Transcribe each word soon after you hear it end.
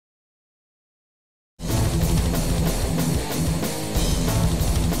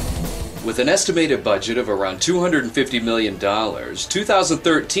With an estimated budget of around $250 million,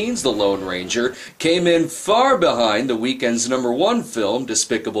 2013's The Lone Ranger came in far behind the weekend's #1 film,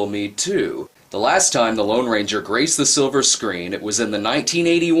 Despicable Me 2. The last time The Lone Ranger graced the silver screen, it was in the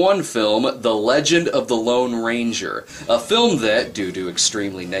 1981 film The Legend of the Lone Ranger, a film that, due to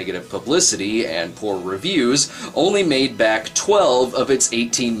extremely negative publicity and poor reviews, only made back 12 of its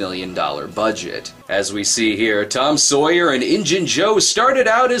 $18 million budget. As we see here, Tom Sawyer and Injun Joe started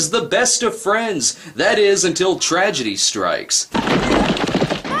out as the best of friends, that is, until tragedy strikes.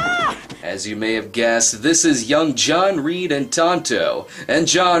 As you may have guessed, this is young John Reed and Tonto, and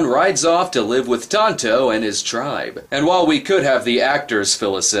John rides off to live with Tonto and his tribe. And while we could have the actors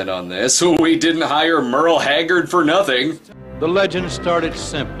fill us in on this, we didn't hire Merle Haggard for nothing. The legend started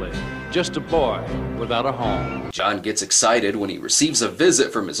simply, just a boy without a home. John gets excited when he receives a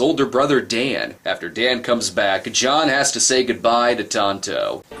visit from his older brother Dan. After Dan comes back, John has to say goodbye to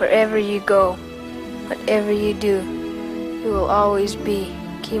Tonto. Wherever you go, whatever you do, you will always be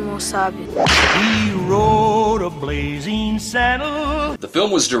Kimosabi. He rode a blazing saddle. The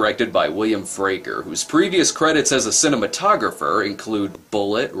film was directed by William Fraker, whose previous credits as a cinematographer include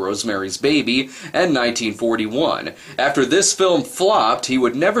Bullet, Rosemary's Baby, and 1941. After this film flopped, he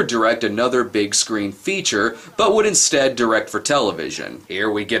would never direct another big screen feature, but would instead direct for television. Here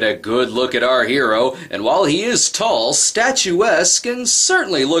we get a good look at our hero, and while he is tall, statuesque, and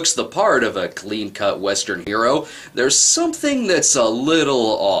certainly looks the part of a clean-cut Western hero, there's something that's a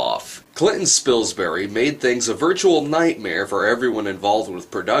little off. Clinton Spilsbury made things a virtual nightmare for everyone involved with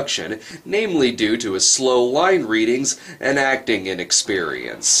production, namely due to his slow line readings and acting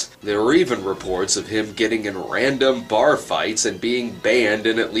inexperience. There were even reports of him getting in random bar fights and being banned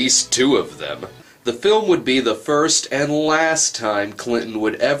in at least 2 of them. The film would be the first and last time Clinton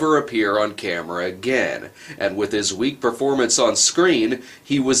would ever appear on camera again, and with his weak performance on screen,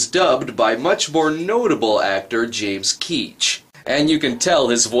 he was dubbed by much more notable actor James Keach. And you can tell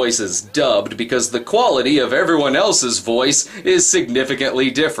his voice is dubbed because the quality of everyone else's voice is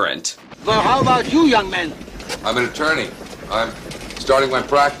significantly different. Well, how about you, young man? I'm an attorney. I'm starting my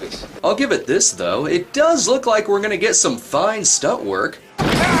practice. I'll give it this, though. It does look like we're gonna get some fine stunt work.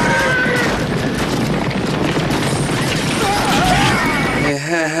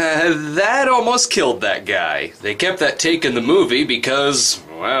 That almost killed that guy. They kept that take in the movie because,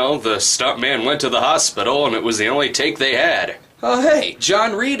 well, the stuntman went to the hospital and it was the only take they had. Oh hey,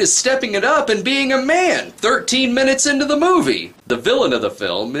 John Reed is stepping it up and being a man 13 minutes into the movie. The villain of the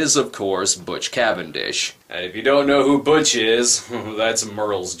film is, of course, Butch Cavendish. And if you don't know who Butch is, that's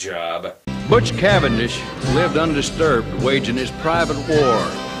Merle's job. Butch Cavendish lived undisturbed, waging his private war.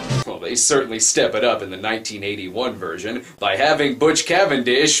 Well, they certainly step it up in the 1981 version by having Butch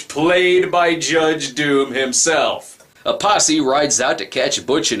Cavendish played by Judge Doom himself. A posse rides out to catch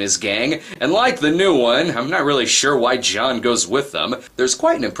Butch and his gang, and like the new one, I'm not really sure why John goes with them. There's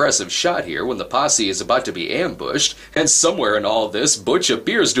quite an impressive shot here when the posse is about to be ambushed, and somewhere in all this, Butch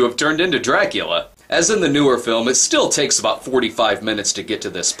appears to have turned into Dracula. As in the newer film, it still takes about 45 minutes to get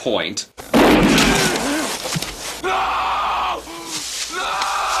to this point.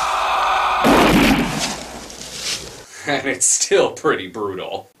 And it's still pretty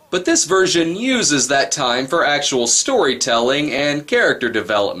brutal. But this version uses that time for actual storytelling and character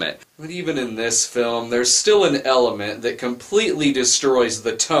development. But even in this film, there's still an element that completely destroys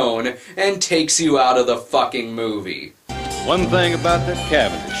the tone and takes you out of the fucking movie. One thing about that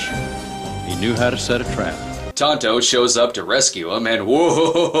Cavendish, he knew how to set a trap. Tonto shows up to rescue him, and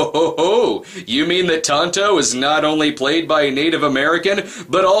whoa, you mean that Tonto is not only played by a Native American,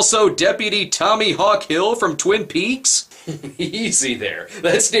 but also Deputy Tommy Hawk Hill from Twin Peaks? Easy there.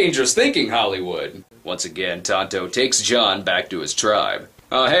 That's dangerous thinking, Hollywood. Once again, Tonto takes John back to his tribe.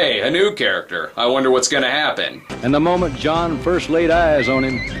 Oh, hey, a new character. I wonder what's gonna happen. And the moment John first laid eyes on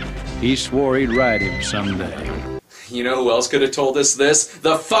him, he swore he'd ride him someday. You know who else could have told us this?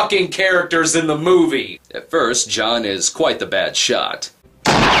 The fucking characters in the movie! At first, John is quite the bad shot.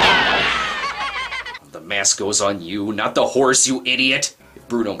 The mask goes on you, not the horse, you idiot! If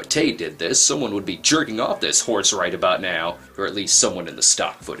Bruno Mattei did this, someone would be jerking off this horse right about now. Or at least someone in the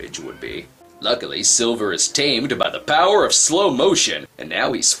stock footage would be. Luckily, Silver is tamed by the power of slow motion, and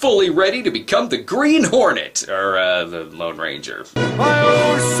now he's fully ready to become the Green Hornet, or, the Lone Ranger.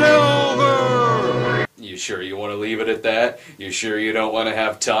 Hi-oh, Silver! You sure you want to leave it at that? You sure you don't want to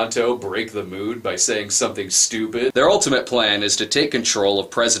have Tonto break the mood by saying something stupid? Their ultimate plan is to take control of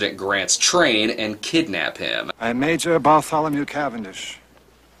President Grant's train and kidnap him. I'm Major Bartholomew Cavendish.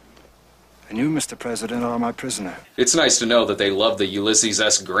 And you, Mr. President, are my prisoner. It's nice to know that they love the Ulysses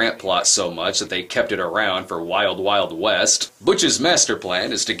S. Grant plot so much that they kept it around for Wild Wild West. Butch's master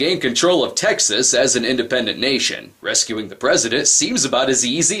plan is to gain control of Texas as an independent nation. Rescuing the president seems about as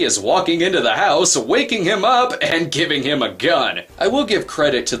easy as walking into the house, waking him up, and giving him a gun. I will give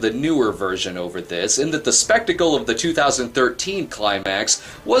credit to the newer version over this in that the spectacle of the 2013 climax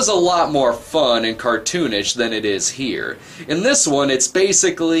was a lot more fun and cartoonish than it is here. In this one, it's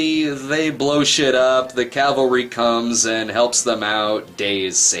basically they blow shit up, the cavalry comes and helps them out, day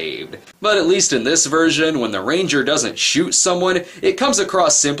is saved. But at least in this version, when the ranger doesn't shoot someone, it comes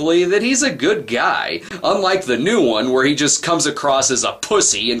across simply that he's a good guy, unlike the new one where he just comes across as a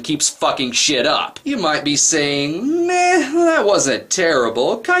pussy and keeps fucking shit up. You might be saying, meh, that wasn't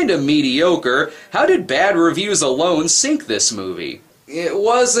terrible, kinda mediocre. How did bad reviews alone sink this movie? It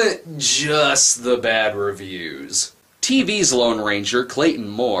wasn't just the bad reviews. TV's Lone Ranger, Clayton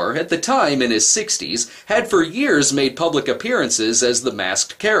Moore, at the time in his 60s, had for years made public appearances as the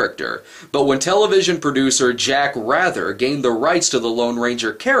masked character. But when television producer Jack Rather gained the rights to the Lone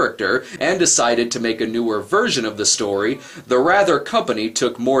Ranger character and decided to make a newer version of the story, the Rather company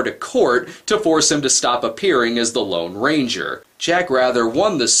took Moore to court to force him to stop appearing as the Lone Ranger. Jack Rather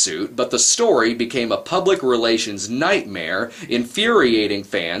won the suit, but the story became a public relations nightmare, infuriating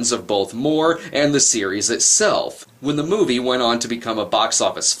fans of both Moore and the series itself. When the movie went on to become a box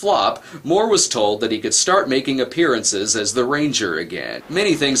office flop, Moore was told that he could start making appearances as the Ranger again.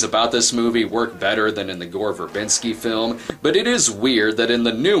 Many things about this movie work better than in the Gore Verbinski film, but it is weird that in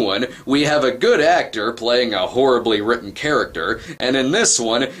the new one, we have a good actor playing a horribly written character, and in this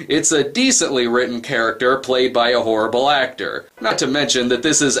one, it's a decently written character played by a horrible actor. Not to mention that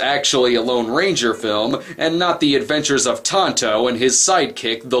this is actually a Lone Ranger film, and not the adventures of Tonto and his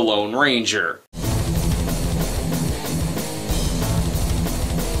sidekick, the Lone Ranger.